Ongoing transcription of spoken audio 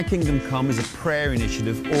Kingdom Come is a prayer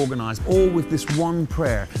initiative organised all with this one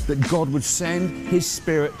prayer, that God would send His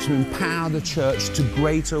Spirit to empower the church to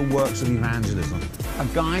greater works of evangelism. A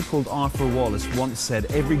guy called Arthur Wallace once said,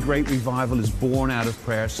 every great revival is born out of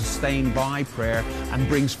prayer, sustained by prayer, and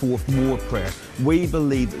brings forth more prayer. We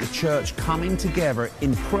believe that the church coming together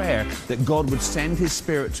in prayer, that God would send His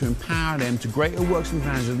Spirit to empower them to greater works of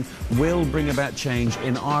evangelism, will bring about change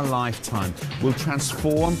in our lifetime, will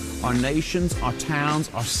transform our nations, our towns,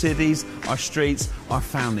 our cities, our streets, our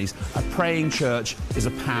families. A praying church is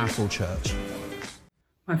a powerful church.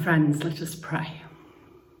 My friends, let us pray.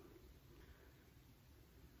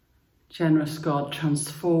 Generous God,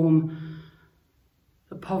 transform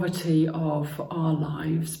the poverty of our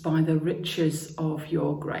lives by the riches of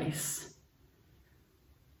your grace.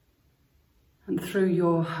 And through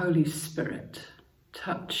your Holy Spirit,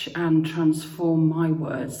 touch and transform my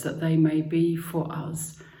words, that they may be for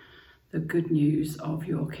us the good news of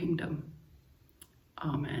your kingdom.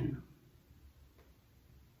 Amen.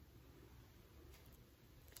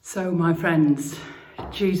 So, my friends,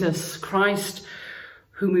 Jesus Christ,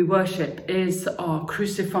 whom we worship, is our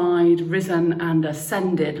crucified, risen and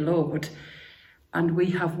ascended Lord, and we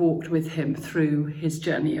have walked with him through his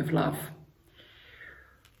journey of love.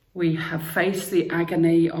 We have faced the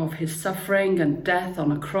agony of his suffering and death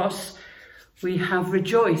on a cross. We have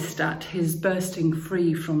rejoiced at his bursting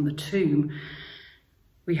free from the tomb.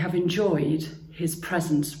 We have enjoyed his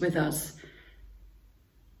presence with us,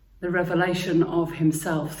 the revelation of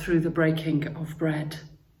himself through the breaking of bread.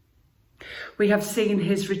 We have seen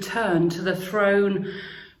his return to the throne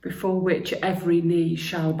before which every knee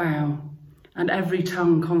shall bow and every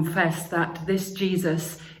tongue confess that this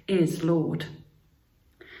Jesus is Lord.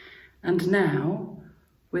 And now,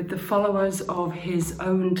 with the followers of his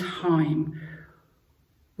own time,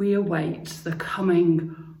 we await the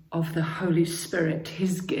coming of the Holy Spirit,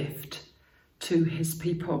 his gift to his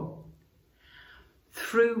people,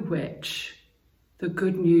 through which the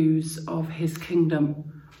good news of his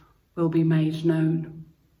kingdom will be made known.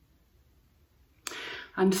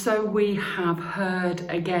 And so we have heard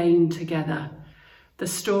again together the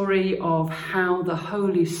story of how the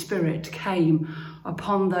Holy Spirit came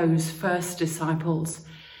upon those first disciples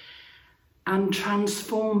and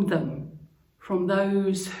transformed them from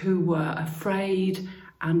those who were afraid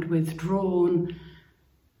and withdrawn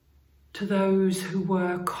to those who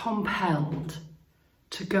were compelled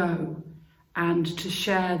to go and to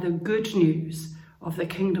share the good news of the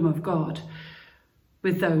kingdom of God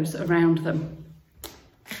with those around them.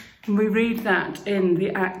 And we read that in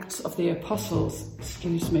the Acts of the Apostles,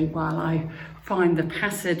 while I find the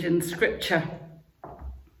passage in Scripture.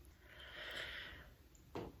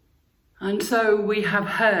 And so we have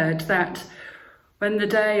heard that when the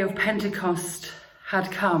day of Pentecost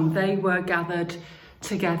had come, they were gathered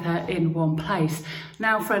together in one place.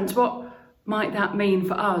 Now, friends, what might that mean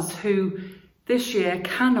for us who this year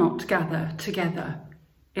cannot gather together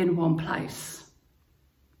in one place?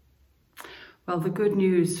 Well, the good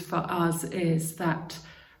news for us is that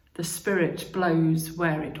the Spirit blows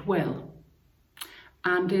where it will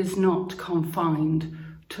and is not confined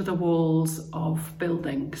to the walls of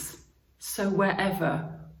buildings. So wherever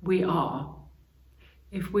we are,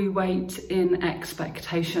 if we wait in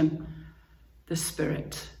expectation, the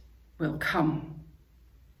Spirit will come.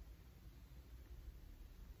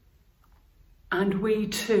 And we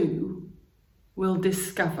too will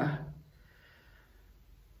discover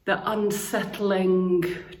the unsettling,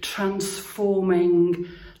 transforming,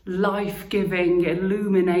 life-giving,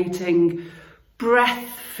 illuminating,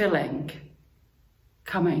 breath-filling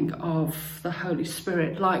coming of the Holy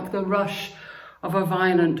Spirit, like the rush of a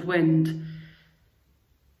violent wind,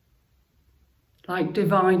 like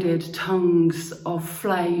divided tongues of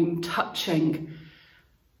flame touching,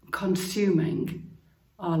 consuming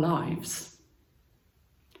our lives.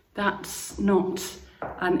 That's not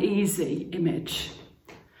an easy image.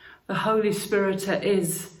 The Holy Spirit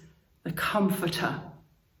is the comforter,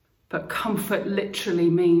 but comfort literally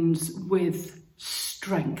means with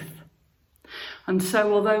strength. And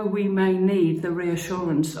so although we may need the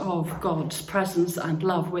reassurance of God's presence and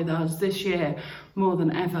love with us this year more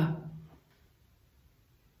than ever,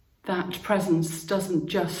 that presence doesn't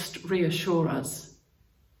just reassure us,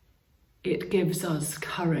 it gives us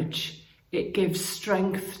courage, it gives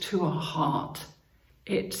strength to our heart,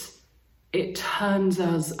 it turns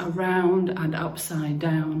us around and upside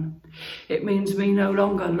down. It means we no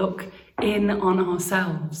longer look in on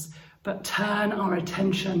ourselves, but turn our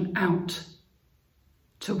attention out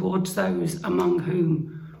towards those among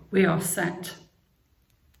whom we are set.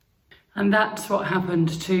 And that's what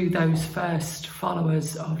happened to those first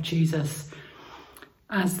followers of Jesus.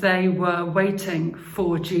 as they were waiting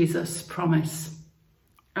for Jesus' promise,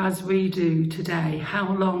 as we do today.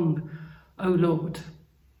 How long, O Lord?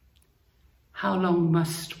 How long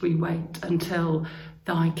must we wait until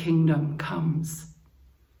thy kingdom comes?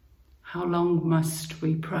 How long must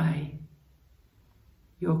we pray?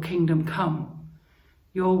 Your kingdom come,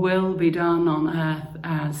 your will be done on earth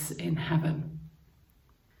as in heaven.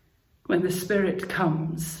 When the Spirit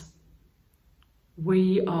comes,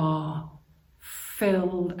 we are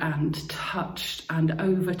filled and touched and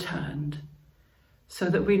overturned, so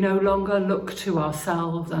that we no longer look to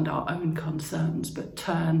ourselves and our own concerns, but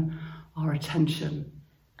turn our attention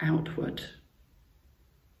outward.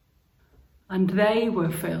 And they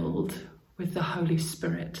were filled with the Holy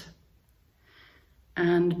Spirit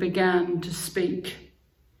and began to speak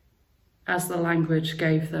as the language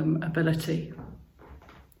gave them ability.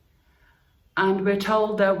 And we're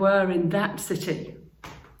told there were in that city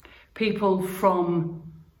people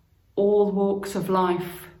from all walks of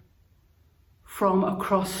life, from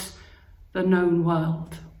across the known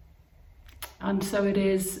world. And so it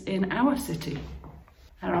is in our city.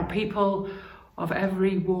 There are people of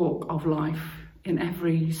every walk of life, in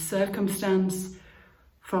every circumstance,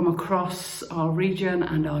 from across our region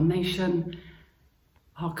and our nation,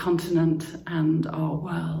 our continent and our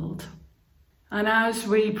world. And as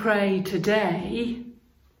we pray today,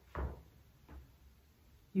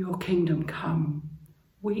 your kingdom come,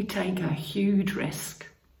 we take a huge risk.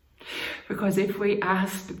 Because if we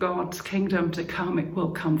ask God's kingdom to come, it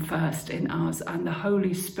will come first in us. And the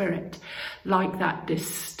Holy Spirit, like that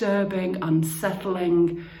disturbing,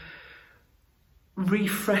 unsettling,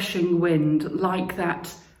 refreshing wind, like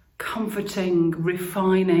that comforting,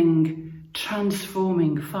 refining,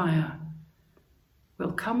 transforming fire,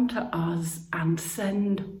 will come to us and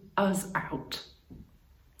send us out.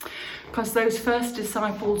 Because those first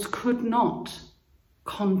disciples could not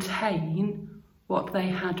contain what they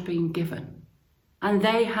had been given. And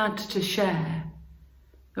they had to share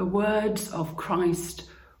the words of Christ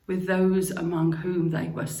with those among whom they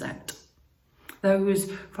were set.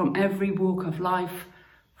 Those from every walk of life,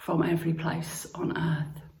 from every place on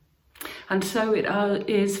earth. And so it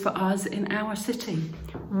is for us in our city.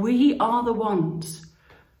 We are the ones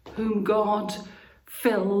whom God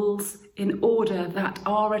fills in order that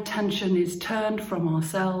our attention is turned from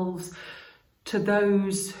ourselves to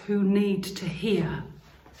those who need to hear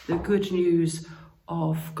the good news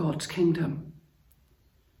of God's kingdom.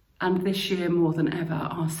 And this year, more than ever,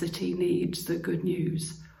 our city needs the good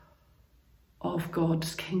news of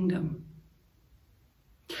God's kingdom.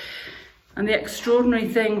 And the extraordinary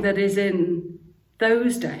thing that is in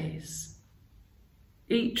those days,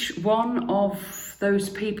 each one of those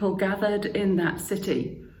people gathered in that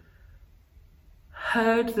city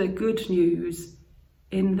heard the good news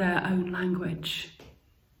in their own language.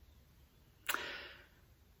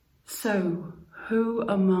 So, who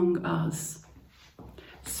among us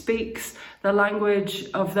speaks the language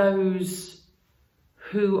of those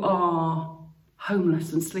who are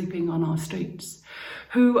homeless and sleeping on our streets?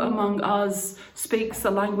 Who among us speaks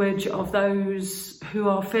the language of those who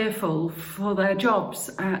are fearful for their jobs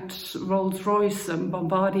at Rolls-Royce and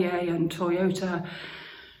Bombardier and Toyota?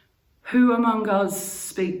 Who among us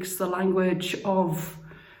speaks the language of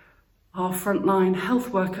our frontline health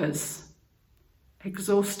workers,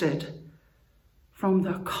 exhausted from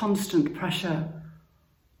the constant pressure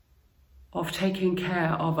of taking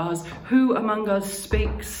care of us? Who among us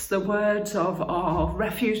speaks the words of our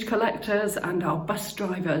refuse collectors and our bus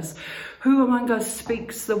drivers? Who among us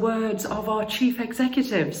speaks the words of our chief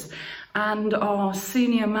executives and our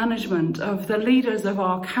senior management, of the leaders of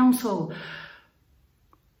our council?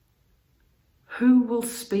 Who will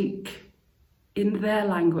speak in their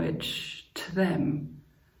language to them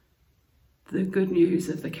the good news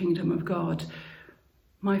of the kingdom of God?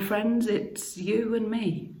 My friends, it's you and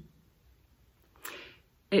me.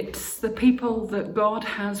 It's the people that God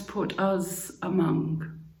has put us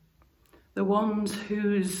among, the ones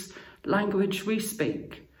whose language we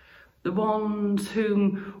speak, the ones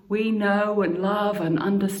whom we know and love and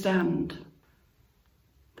understand,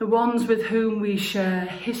 the ones with whom we share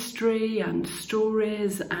history and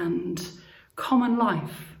stories and common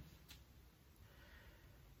life.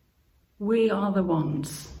 We are the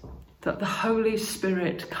ones that the Holy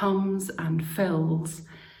Spirit comes and fills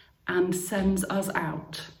and sends us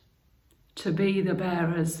out to be the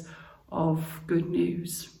bearers of good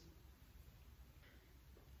news.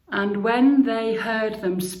 And when they heard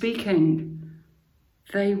them speaking,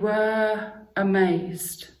 they were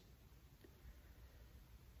amazed.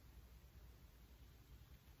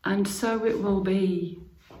 And so it will be,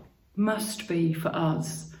 must be for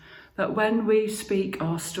us, that when we speak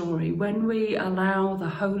our story, when we allow the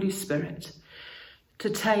Holy Spirit to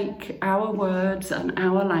take our words and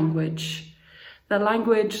our language, the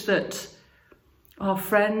language that our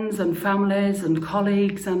friends and families and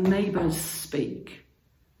colleagues and neighbours speak,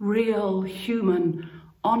 real, human,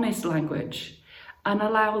 honest language, and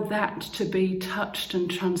allow that to be touched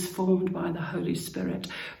and transformed by the Holy Spirit,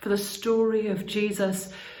 for the story of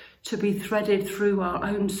Jesus to be threaded through our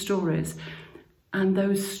own stories, and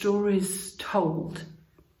those stories told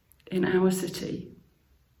in our city.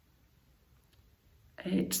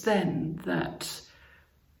 It's then that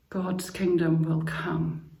God's kingdom will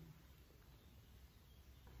come.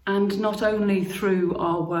 And not only through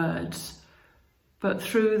our words, but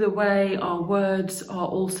through the way our words are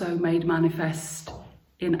also made manifest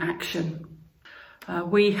in action.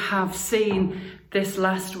 We have seen this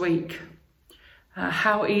last week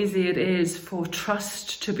how easy it is for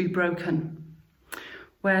trust to be broken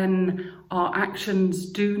when our actions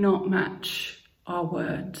do not match our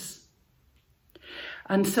words.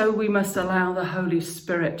 And so we must allow the Holy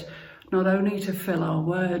Spirit not only to fill our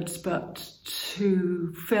words, but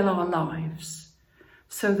to fill our lives,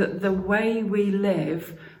 so that the way we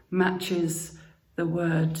live matches the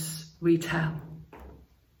words we tell.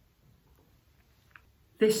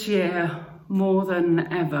 This year, more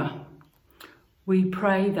than ever, we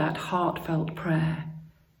pray that heartfelt prayer,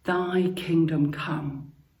 "Thy kingdom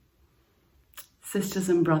come." Sisters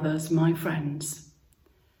and brothers, my friends,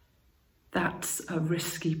 that's a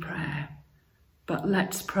risky prayer, but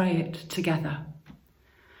let's pray it together.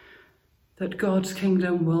 That God's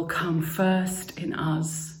kingdom will come first in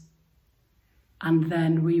us, and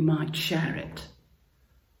then we might share it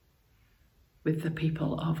with the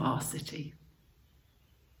people of our city.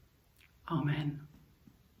 Amen.